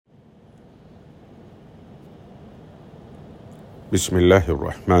Bismillahir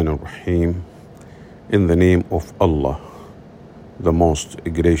Rahmanir Rahim. In the name of Allah, the most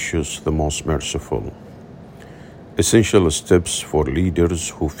gracious, the most merciful. Essential steps for leaders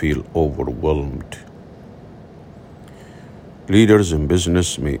who feel overwhelmed. Leaders in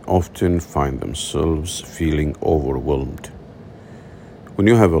business may often find themselves feeling overwhelmed. When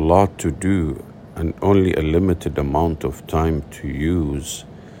you have a lot to do and only a limited amount of time to use,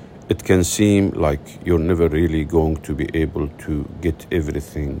 it can seem like you're never really going to be able to get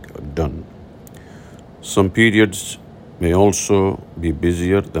everything done. Some periods may also be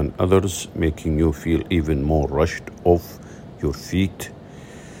busier than others, making you feel even more rushed off your feet.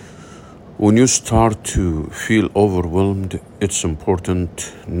 When you start to feel overwhelmed, it's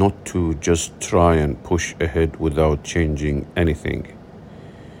important not to just try and push ahead without changing anything.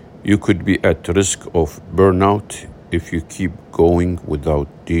 You could be at risk of burnout if you keep going without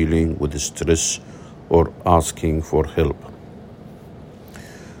dealing with stress or asking for help.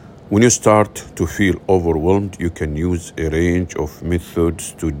 When you start to feel overwhelmed, you can use a range of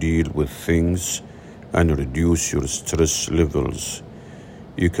methods to deal with things and reduce your stress levels.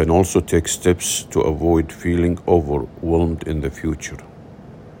 You can also take steps to avoid feeling overwhelmed in the future.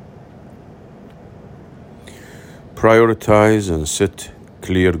 Prioritize and set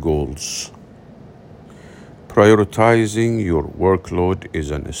clear goals. Prioritizing your workload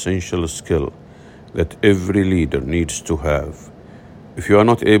is an essential skill that every leader needs to have. If you are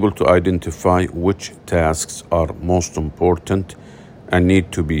not able to identify which tasks are most important and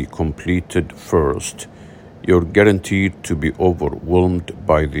need to be completed first, you're guaranteed to be overwhelmed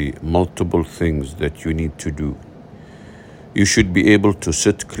by the multiple things that you need to do. You should be able to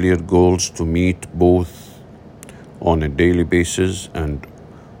set clear goals to meet both on a daily basis and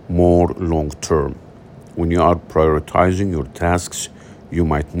more long term. When you are prioritizing your tasks, you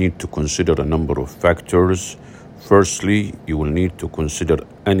might need to consider a number of factors. Firstly, you will need to consider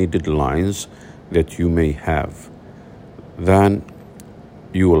any deadlines that you may have. Then,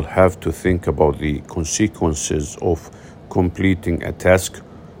 you will have to think about the consequences of completing a task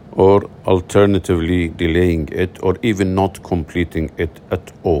or alternatively delaying it or even not completing it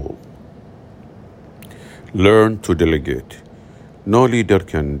at all. Learn to delegate. No leader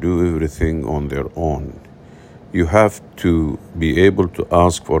can do everything on their own. You have to be able to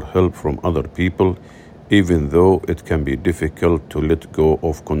ask for help from other people, even though it can be difficult to let go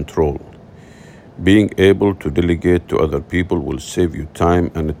of control. Being able to delegate to other people will save you time,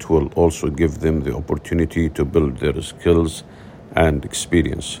 and it will also give them the opportunity to build their skills and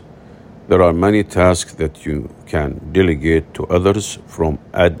experience. There are many tasks that you can delegate to others, from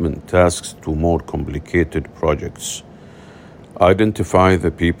admin tasks to more complicated projects. Identify the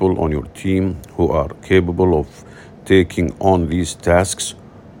people on your team who are capable of taking on these tasks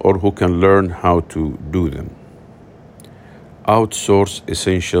or who can learn how to do them. Outsource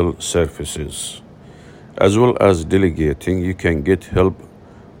essential services. As well as delegating, you can get help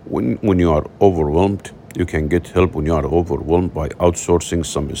when you are overwhelmed. You can get help when you are overwhelmed by outsourcing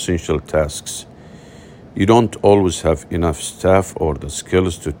some essential tasks. You don't always have enough staff or the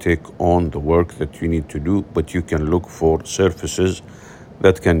skills to take on the work that you need to do, but you can look for services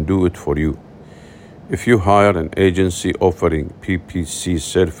that can do it for you. If you hire an agency offering PPC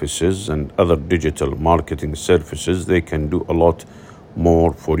services and other digital marketing services, they can do a lot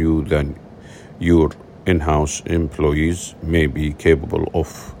more for you than your in-house employees may be capable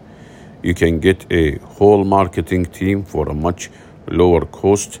of. You can get a whole marketing team for a much lower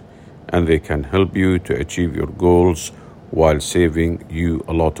cost, and they can help you to achieve your goals while saving you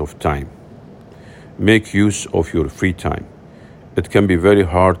a lot of time. Make use of your free time. It can be very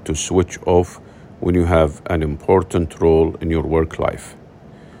hard to switch off when you have an important role in your work life.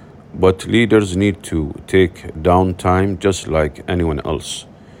 But leaders need to take downtime just like anyone else.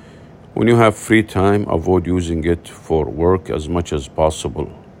 When you have free time, avoid using it for work as much as possible.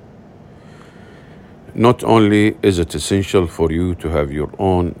 Not only is it essential for you to have your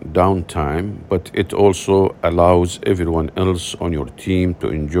own downtime, but it also allows everyone else on your team to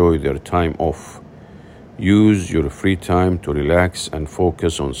enjoy their time off. Use your free time to relax and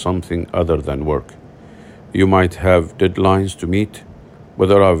focus on something other than work. You might have deadlines to meet, but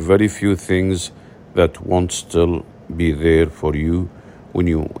there are very few things that won't still be there for you when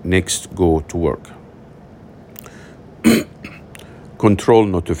you next go to work. Control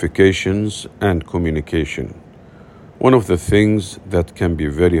notifications and communication. One of the things that can be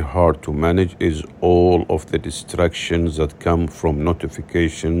very hard to manage is all of the distractions that come from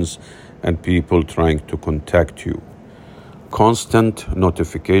notifications and people trying to contact you. Constant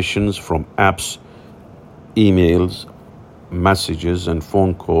notifications from apps, emails, messages, and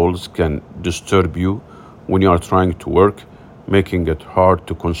phone calls can disturb you when you are trying to work making it hard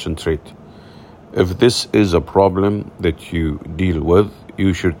to concentrate. If this is a problem that you deal with,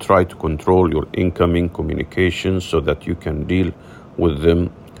 you should try to control your incoming communications so that you can deal with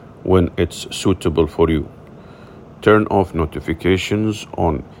them when it's suitable for you. Turn off notifications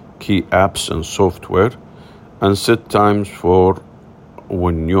on key apps and software, and set times for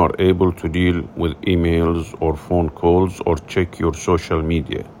when you are able to deal with emails or phone calls or check your social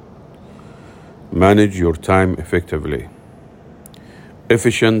media. Manage your time effectively.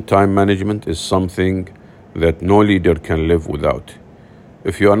 Efficient time management is something that no leader can live without.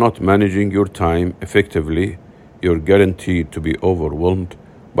 If you are not managing your time effectively, you're guaranteed to be overwhelmed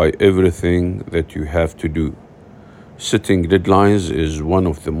by everything that you have to do. Setting deadlines is one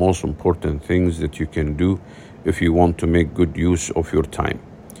of the most important things that you can do if you want to make good use of your time.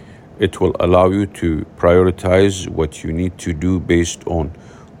 It will allow you to prioritize what you need to do based on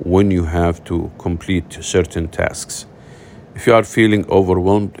when you have to complete certain tasks. If you are feeling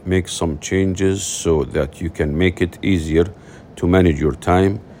overwhelmed, make some changes so that you can make it easier to manage your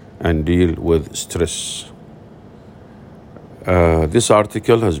time and deal with stress. This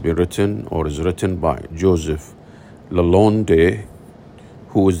article has been written or is written by Joseph Lalonde,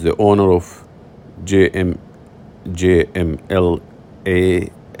 who is the owner of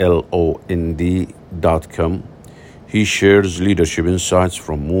JMLALOND.com. He shares leadership insights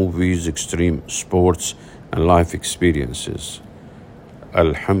from movies, extreme sports, and life experiences.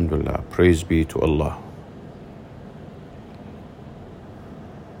 Alhamdulillah, praise be to Allah.